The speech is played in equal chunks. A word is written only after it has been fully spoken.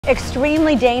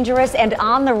Extremely dangerous and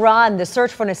on the run. The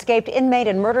search for an escaped inmate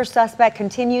and murder suspect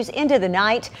continues into the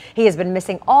night. He has been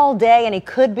missing all day and he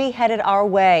could be headed our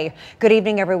way. Good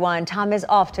evening, everyone. Tom is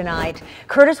off tonight.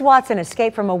 Curtis Watson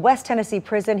escaped from a West Tennessee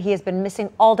prison. He has been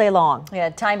missing all day long. Yeah,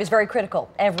 time is very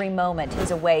critical. Every moment he's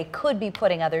away could be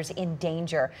putting others in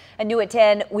danger. And new at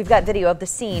 10, we've got video of the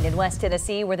scene in West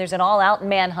Tennessee where there's an all-out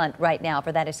manhunt right now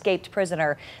for that escaped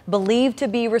prisoner believed to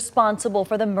be responsible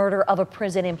for the murder of a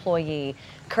prison employee.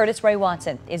 Curtis Ray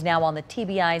Watson is now on the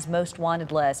TBI's most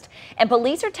wanted list. And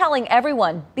police are telling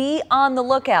everyone, be on the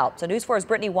lookout. So News 4's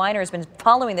Brittany Weiner has been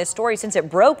following this story since it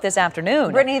broke this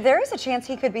afternoon. Brittany, there is a chance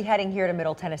he could be heading here to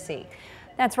Middle Tennessee.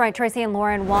 That's right, Tracy and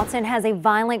Lauren. Watson has a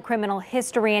violent criminal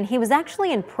history, and he was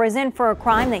actually in prison for a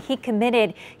crime that he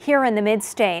committed here in the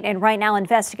mid-state. And right now,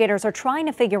 investigators are trying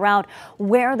to figure out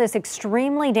where this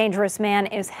extremely dangerous man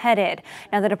is headed.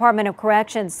 Now, the Department of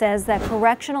Corrections says that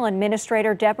Correctional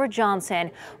Administrator Deborah Johnson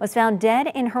was found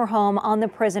dead in her home on the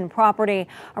prison property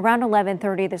around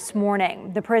 11:30 this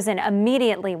morning. The prison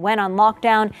immediately went on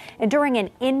lockdown, and during an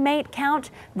inmate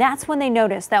count, that's when they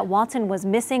noticed that Watson was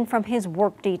missing from his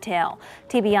work detail.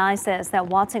 TBI says that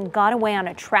Watson got away on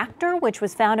a tractor, which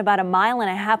was found about 1.5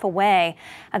 miles away.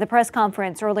 At the press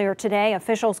conference earlier today,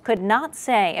 officials could not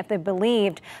say if they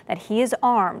believed that he is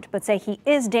armed, but say he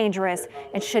is dangerous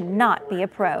and should not be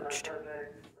approached.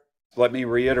 Let me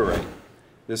reiterate,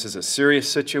 this is a serious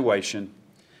situation,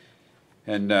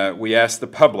 and we ask the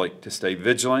public to stay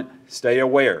vigilant, stay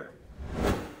aware.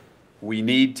 We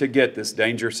need to get this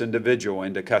dangerous individual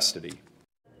into custody.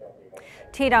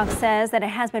 TDOC says that it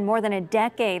has been more than a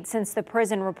decade since the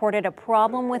prison reported a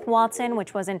problem with Watson,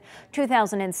 which was in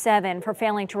 2007, for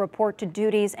failing to report to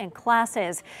duties and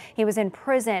classes. He was in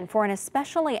prison for an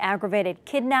especially aggravated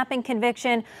kidnapping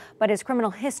conviction, but his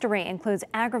criminal history includes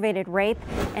aggravated rape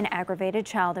and aggravated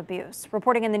child abuse.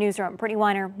 Reporting in the newsroom, Brittany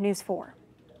Weiner, News 4.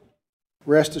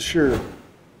 Rest assured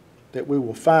that we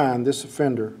will find this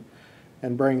offender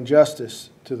and bring justice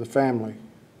to the family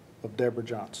of Deborah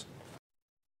Johnson.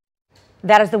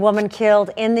 That is the woman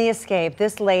killed in the escape.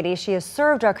 This lady, she has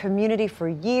served our community for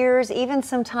years, even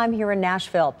some time here in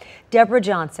Nashville. Deborah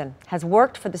Johnson has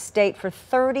worked for the state for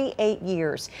 38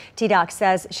 years. TDOC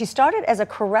says she started as a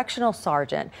correctional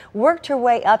sergeant, worked her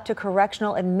way up to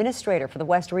correctional administrator for the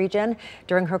West region.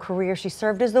 During her career, she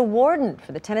served as the warden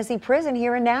for the Tennessee prison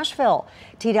here in Nashville.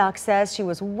 TDOC says she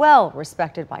was well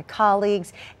respected by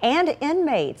colleagues and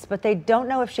inmates, but they don't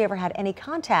know if she ever had any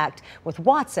contact with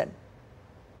Watson.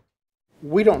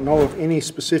 We don't know of any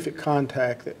specific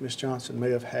contact that Ms. Johnson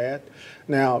may have had.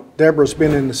 Now, Deborah's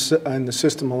been in the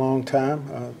system a long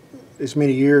time, as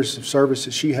many years of service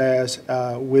as she has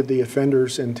with the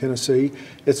offenders in Tennessee.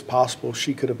 It's possible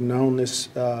she could have known this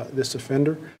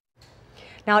offender.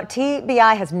 Now,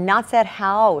 TBI has not said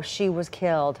how she was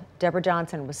killed. Deborah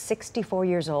Johnson was 64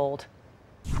 years old.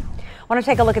 I want to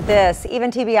take a look at this.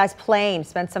 Even TBI's plane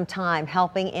spent some time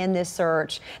helping in this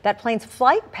search. That plane's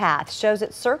flight path shows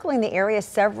it circling the area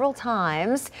several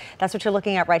times. That's what you're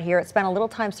looking at right here. It spent a little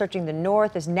time searching the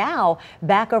north, is now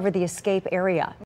back over the escape area.